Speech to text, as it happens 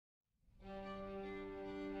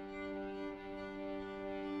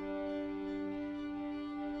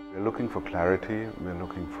We're looking for clarity, we're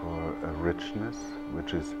looking for a richness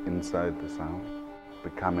which is inside the sound,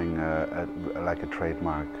 becoming like a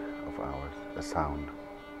trademark of ours, a sound,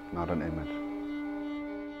 not an image.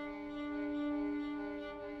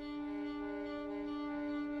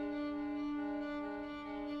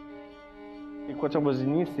 Le Quatuor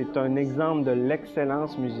Bozzini, c'est un exemple de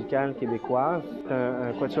l'excellence musicale québécoise. C'est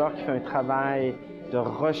un quatuor qui fait un travail de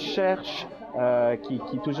recherche, qui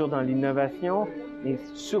est toujours dans l'innovation et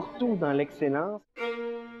surtout dans l'excellence.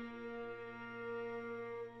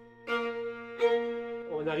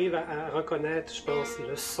 On arrive à reconnaître, je pense,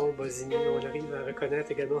 le son Bozzini. On arrive à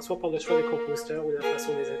reconnaître également, soit par le choix des compositeurs ou la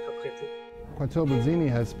façon de les interpréter. Quatuor Bozzini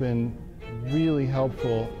has been really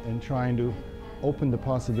helpful in trying to open the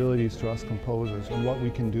possibilities to us composers and what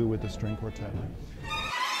we can do with the string quartet.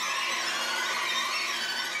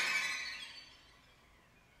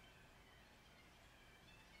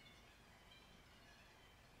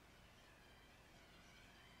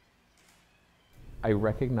 I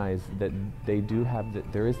recognize that they do have,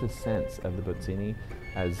 there is this sense of the Bozzini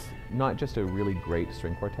as not just a really great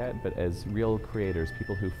string quartet, but as real creators,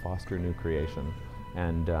 people who foster new creation.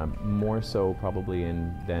 And more so probably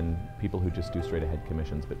than people who just do straight-ahead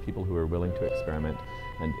commissions, but people who are willing to experiment,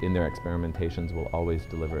 and in their experimentations will always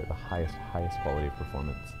deliver the highest quality of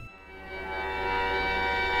performance.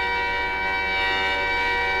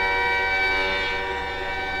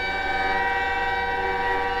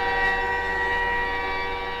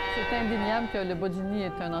 C'est indéniable que le Bozzini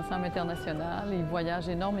est un ensemble international. Ils voyagent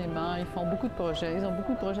énormément, ils font beaucoup de projets, ils ont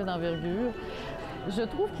beaucoup de projets d'envergure. Je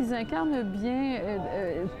trouve qu'ils incarnent bien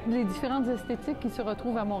les différentes esthétiques qui se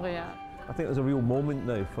retrouvent à Montréal. I think there's a real moment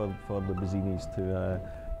now for the Bozzinis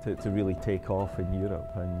to really take off in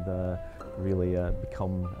Europe and really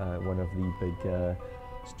become one of the big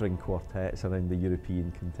string quartets around the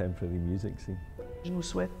European contemporary music scene. Je nous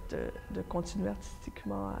souhaite de continuer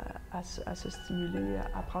artistiquement à se stimuler,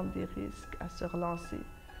 à prendre des risques, à se relancer.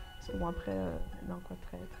 Moi, après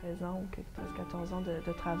 13 ans ou 13-14 ans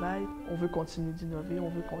de travail, on veut continuer d'innover, on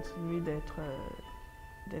veut continuer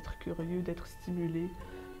d'être curieux, d'être stimulé.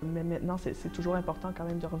 Mais maintenant, c'est toujours important quand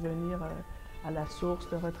même de revenir à la source,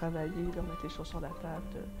 de retravailler, de remettre les choses sur la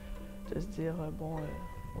table, de se dire,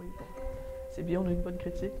 oui, c'est bien, on a une bonne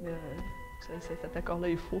critique, mais cet accord-là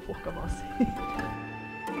est faux, il faut recommencer.